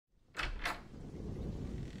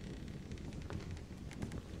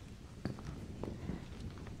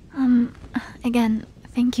Again,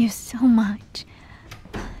 thank you so much.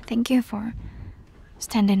 Thank you for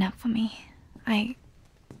standing up for me. I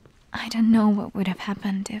don't know what would have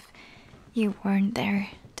happened if you weren't there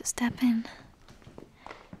to step in.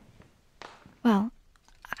 Well,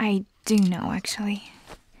 I do know actually.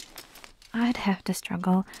 I'd have to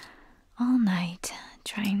struggle all night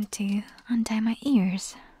trying to untie my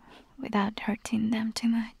ears without hurting them too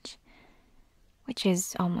much, which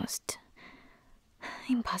is almost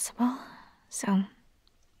impossible. So,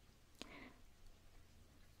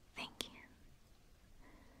 thank you.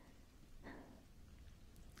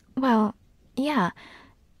 Well, yeah,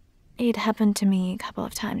 it happened to me a couple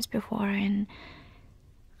of times before, and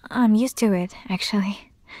I'm used to it,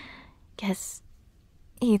 actually. Guess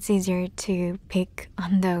it's easier to pick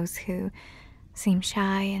on those who seem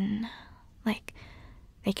shy and like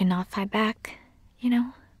they cannot fight back, you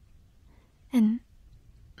know? And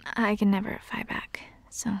I can never fight back,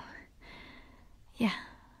 so yeah.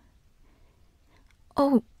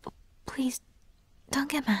 Oh, please don't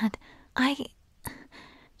get mad.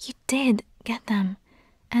 You did get them,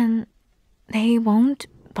 and they won't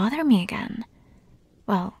bother me again.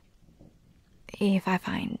 Well, if I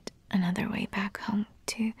find another way back home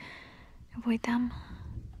to avoid them.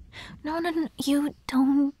 No, you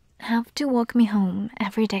don't have to walk me home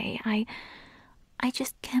every day. I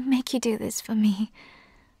just can't make you do this for me.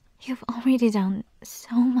 You've already done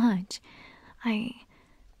so much.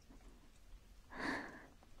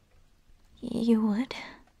 You would?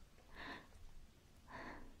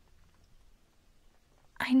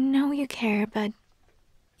 I know you care, but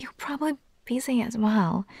you're probably busy as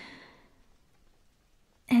well.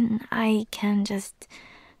 And I can just...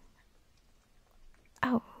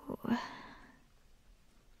 Oh.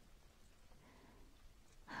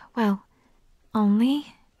 Well,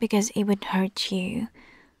 only because it would hurt you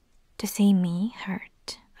to see me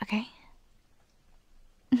hurt, okay?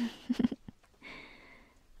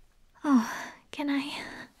 Oh, can I?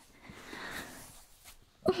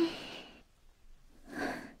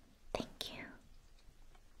 Thank you.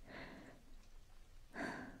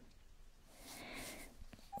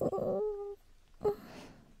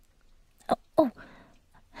 Oh,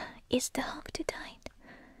 is the hug too tight?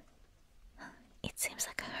 It seems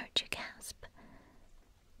like I heard you gasp.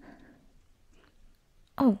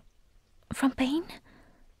 Oh, from pain?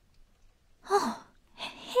 Oh,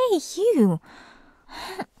 hey, you!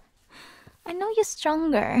 I know you're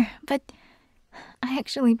stronger, but I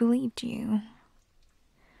actually believed you.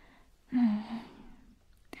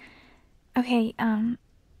 Okay,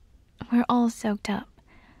 we're all soaked up.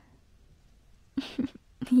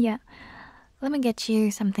 Yeah, let me get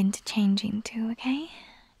you something to change into, okay?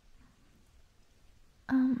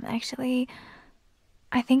 Actually,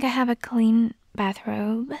 I think I have a clean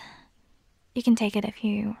bathrobe. You can take it if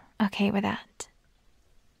you're okay with that.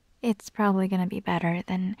 It's probably gonna be better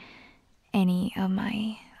than any of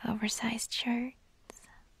my oversized shirts.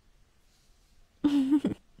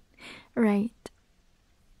 Right.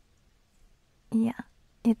 Yeah,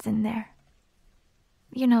 it's in there.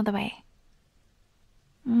 You know the way.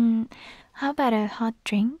 How about a hot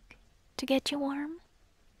drink to get you warm?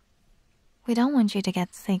 We don't want you to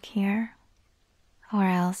get sick here. Or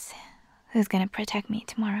else, who's gonna protect me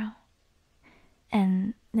tomorrow?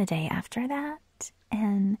 And the day after that,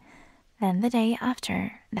 and then the day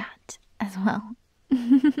after that as well.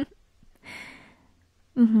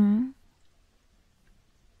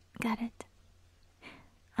 Got it.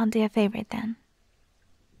 I'll do a favor then.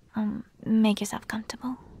 Make yourself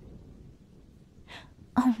comfortable.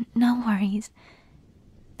 Oh, no worries.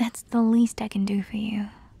 That's the least I can do for you.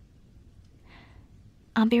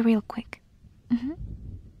 I'll be real quick.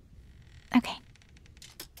 Okay.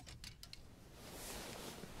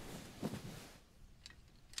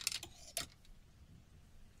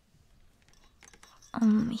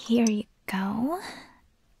 Here you go.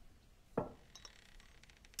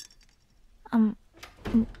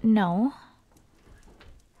 No.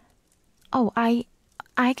 Oh, I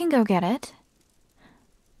can go get it.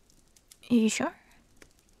 You sure?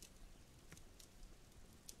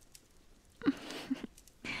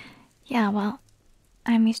 Yeah, well,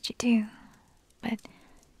 I missed you too. But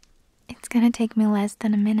it's gonna take me less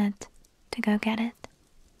than a minute to go get it.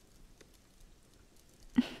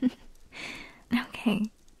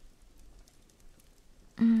 Okay.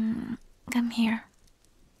 Come here.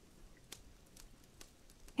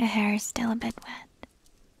 Your hair is still a bit wet.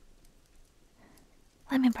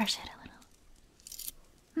 Let me brush it a little.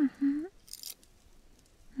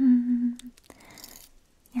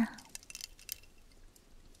 Yeah.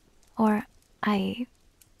 Or I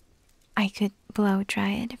could blow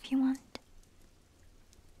dry it if you want.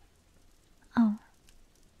 Oh,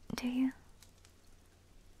 do you?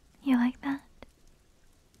 You like that?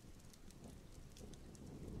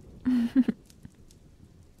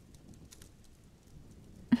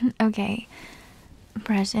 Okay,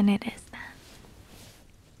 brushing it is then.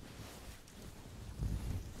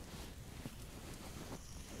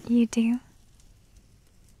 You do?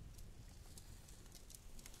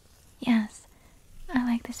 Yes, I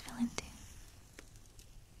like this feeling too.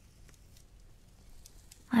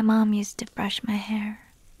 My mom used to brush my hair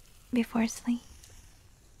before sleep.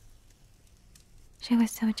 She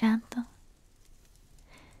was so gentle.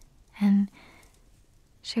 And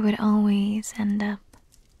she would always end up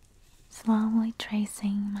slowly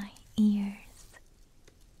tracing my ears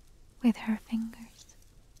with her fingers.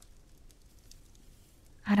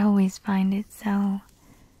 I'd always find it so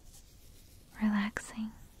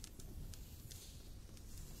relaxing.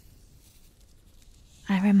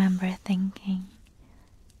 I remember thinking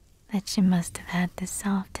that she must have had the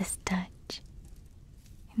softest touch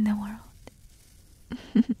in the world.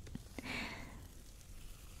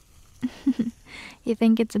 You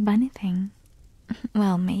think it's a bunny thing?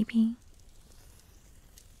 Well, maybe.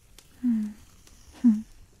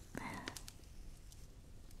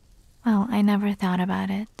 Well, I never thought about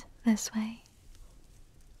it this way.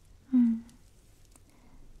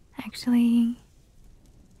 Actually,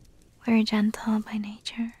 we're gentle by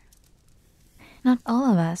nature. Not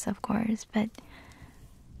all of us, of course, but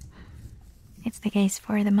it's the case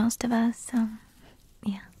for the most of us, so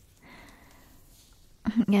yeah.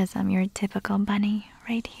 Guess I'm your typical bunny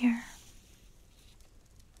right here.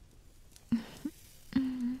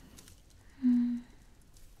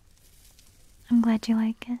 I'm glad you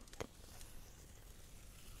like it.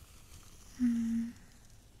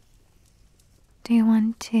 Do you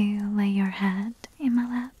want to lay your head in my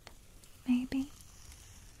lap, maybe?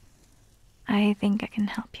 I think I can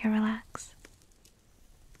help you relax.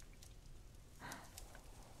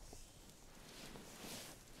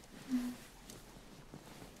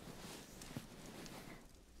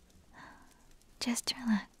 Just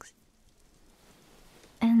relax.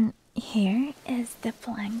 And here is the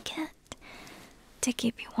blanket to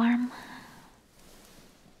keep you warm.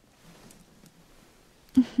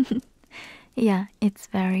 Yeah, it's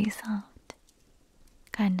very soft.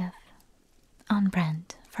 Kind of on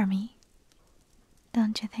brand for me.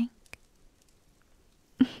 Don't you think?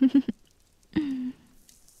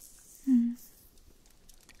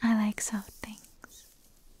 I like soft things.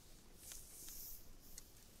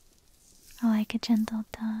 I like a gentle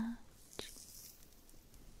touch.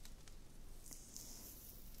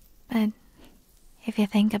 But if you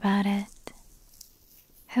think about it,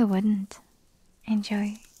 who wouldn't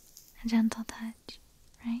enjoy a gentle touch,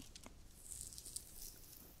 right?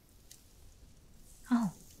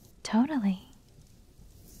 Oh, totally.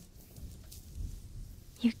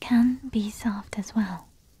 You can be soft as well.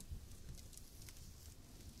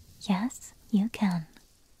 Yes, you can.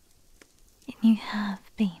 And you have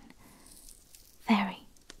been very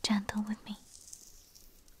gentle with me.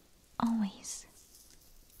 Always.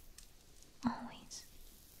 Always.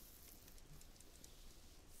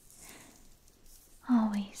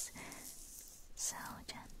 Always so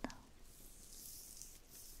gentle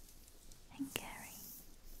and caring.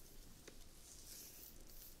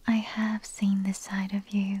 I have seen this side of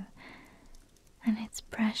you, and it's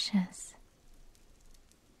precious.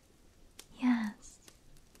 Yes,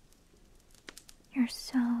 you're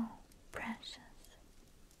so precious.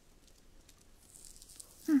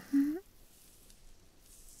 You're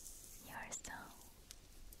so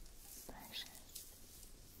precious.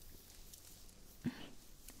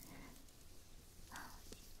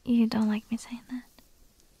 You don't like me saying that?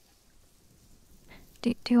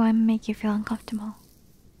 Do I make you feel uncomfortable?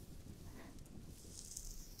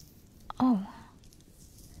 Oh.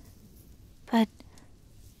 But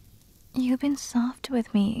you've been soft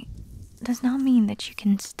with me does not mean that you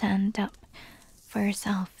can stand up for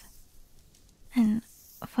yourself and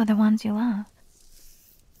for the ones you love.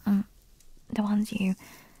 The ones you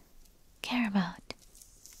care about.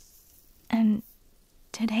 And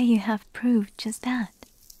today you have proved just that.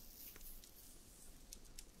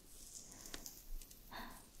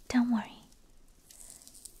 Don't worry.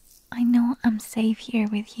 I know I'm safe here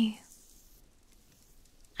with you.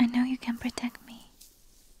 I know you can protect me.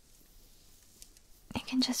 You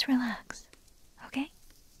can just relax, okay?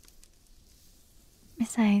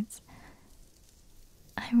 Besides,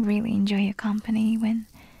 I really enjoy your company when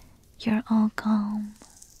you're all calm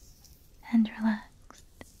and relaxed.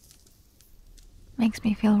 Makes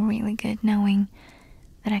me feel really good knowing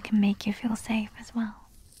that I can make you feel safe as well.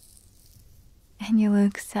 And you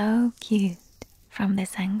look so cute from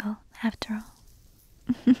this angle after all.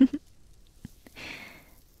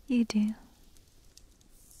 You do.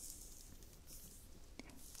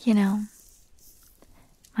 You know,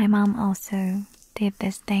 my mom also did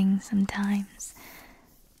this thing sometimes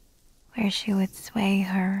where she would sway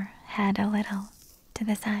her head a little to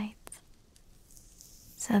the sides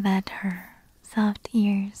so that her soft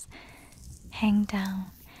ears hang down,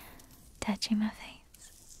 touching my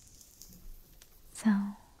face. So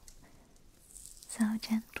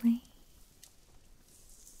gently.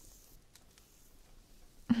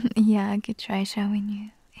 Yeah, I could try showing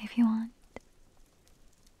you if you want.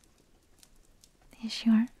 You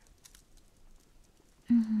sure?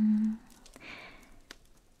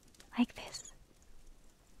 Like this.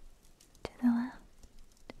 To the left.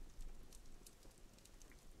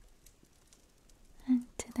 And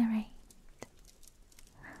to the right.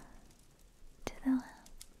 To the left.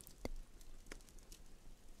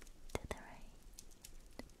 To the right.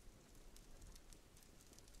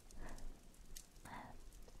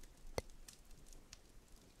 Left.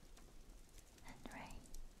 And right.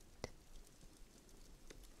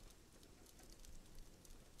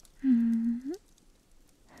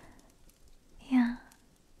 Yeah.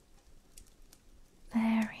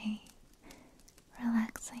 Very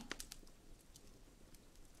relaxing.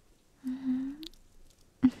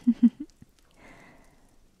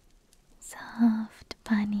 Soft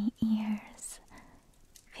bunny ears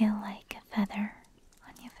feel like a feather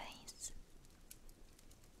on your face.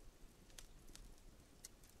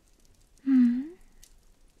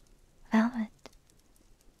 Velvet.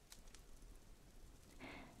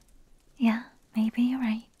 Yeah, maybe you're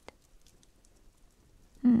right.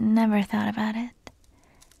 Never thought about it.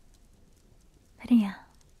 But yeah,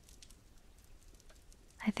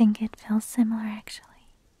 I think it feels similar actually.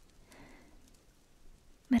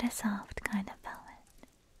 But a soft kind of velvet,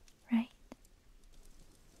 right?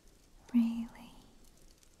 Really,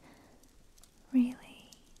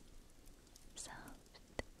 really soft.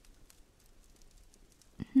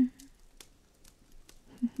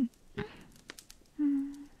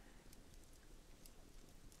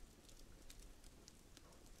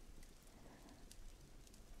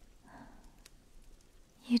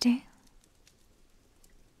 You do?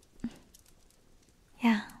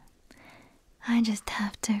 Yeah, I just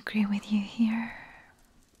have to agree with you here.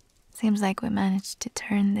 Seems like we managed to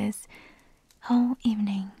turn this whole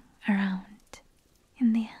evening around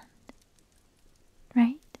in the end,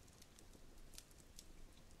 right?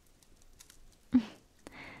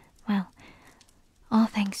 Well, all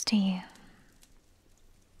thanks to you.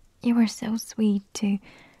 You were so sweet to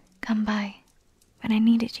come by when I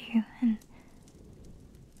needed you, and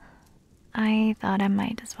I thought I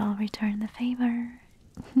might as well return the favor.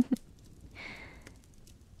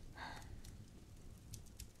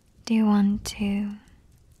 Do you want to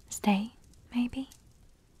stay, maybe?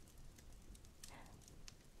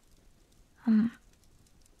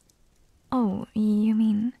 Oh, you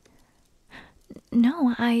mean...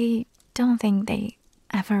 No, I don't think they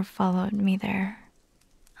ever followed me there.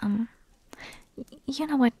 You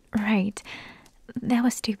know what? Right. That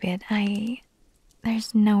was stupid.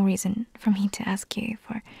 There's no reason for me to ask you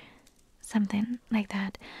for something like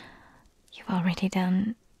that. You've already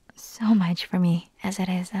done so much for me as it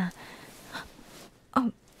is.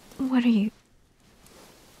 Oh, what are you...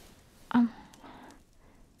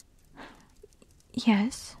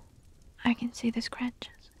 Yes, I can see the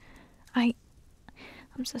scratches. I'm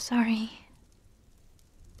so sorry.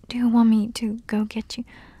 Do you want me to go get you?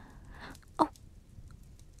 Oh,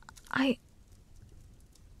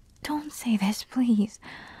 don't say this, please.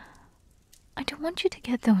 I don't want you to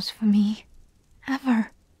get those for me.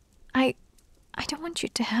 Ever. I don't want you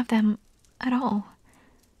to have them at all.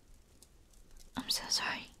 I'm so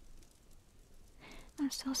sorry.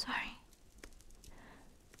 I'm so sorry.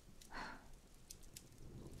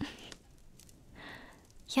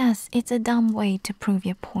 Yes, it's a dumb way to prove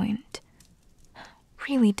your point.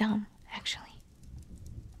 Really dumb, actually.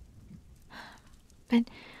 But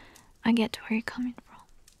I get where you're coming from.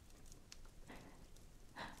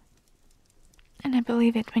 And I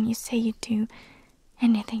believe it when you say you do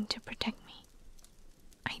anything to protect me.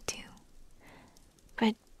 I do.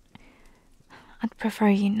 But I'd prefer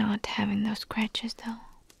you not having those scratches, though,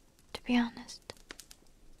 to be honest.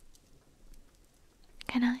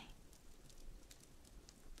 Can I?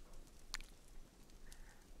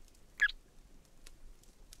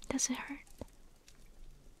 Does it hurt?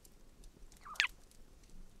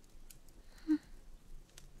 Are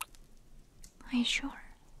you sure?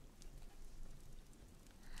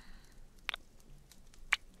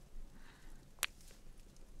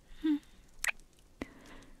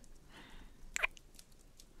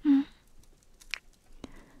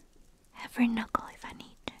 for a knuckle if I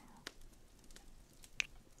need to.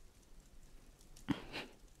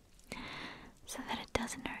 So that it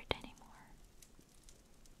doesn't hurt anymore.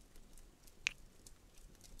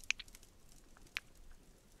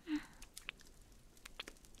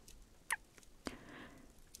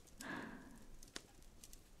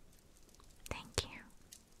 Thank you.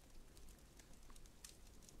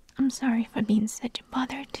 I'm sorry for being such a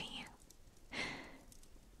bother to you.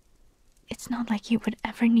 It's not like you would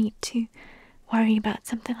ever need to worry about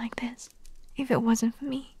something like this if it wasn't for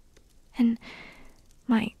me and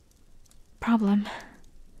my problem.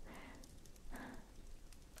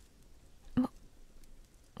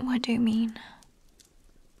 What do you mean?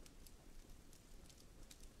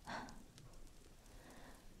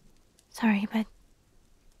 Sorry, but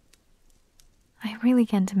I really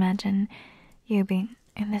can't imagine you being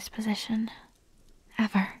in this position.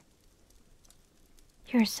 Ever.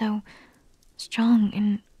 You're so strong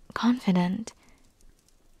and confident.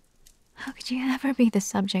 How could you ever be the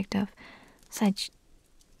subject of such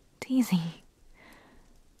teasing?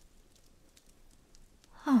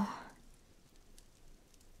 Oh.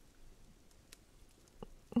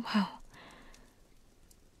 Wow.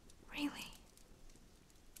 Really?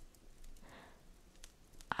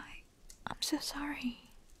 I'm so sorry.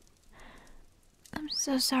 I'm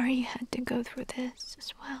so sorry you had to go through this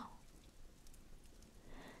as well.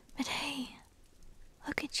 But hey,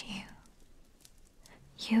 look at you.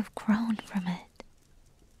 You've grown from it.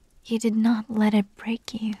 You did not let it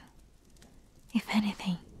break you. If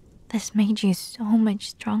anything, this made you so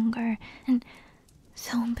much stronger and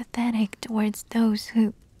so empathetic towards those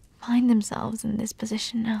who find themselves in this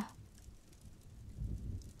position now.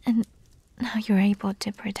 And now you're able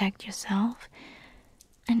to protect yourself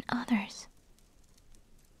and others.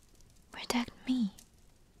 Protect me.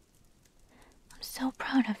 I'm so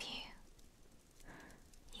proud of you.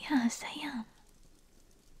 Yes, I am.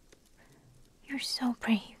 You're so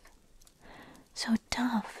brave, so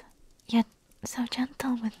tough, yet so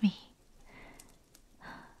gentle with me.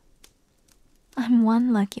 I'm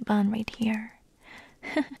one lucky bun right here.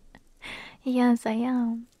 Yes, I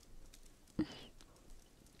am.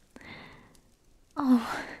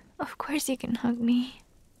 Oh, of course you can hug me.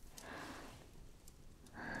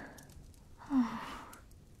 Oh.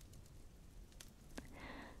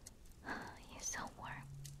 You're so warm.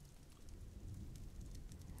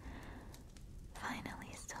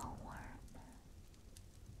 Finally so warm.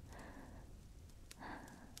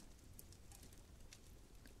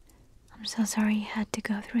 I'm so sorry you had to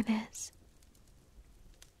go through this.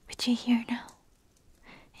 But you're here now.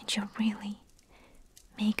 And you really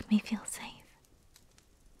make me feel safe.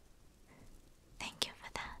 Thank you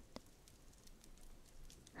for that.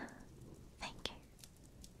 Thank you.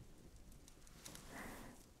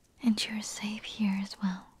 And you're safe here as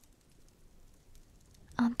well.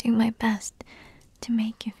 I'll do my best to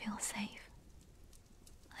make you feel safe.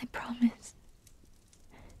 I promise.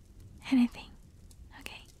 Anything,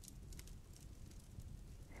 okay?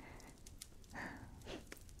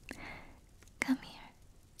 Come here.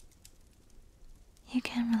 You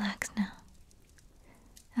can relax now.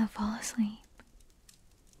 I'll fall asleep.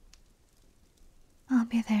 I'll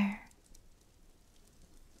be there,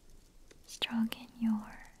 stroking your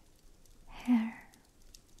hair.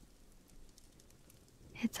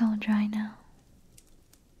 It's all dry now.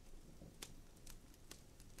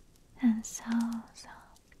 And so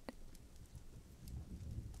soft.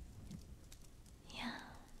 Yeah.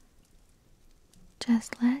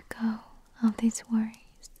 Just let go of these worries.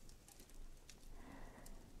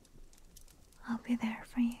 I'll be there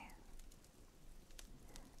for you.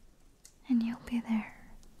 And you'll be there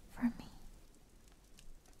for me.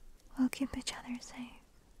 We'll keep each other safe.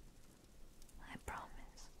 I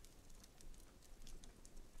promise.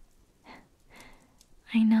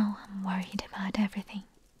 I know I'm worried about everything.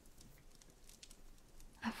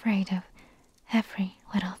 Afraid of every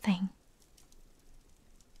little thing.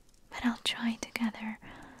 But I'll try to gather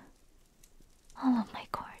all of my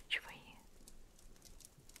courage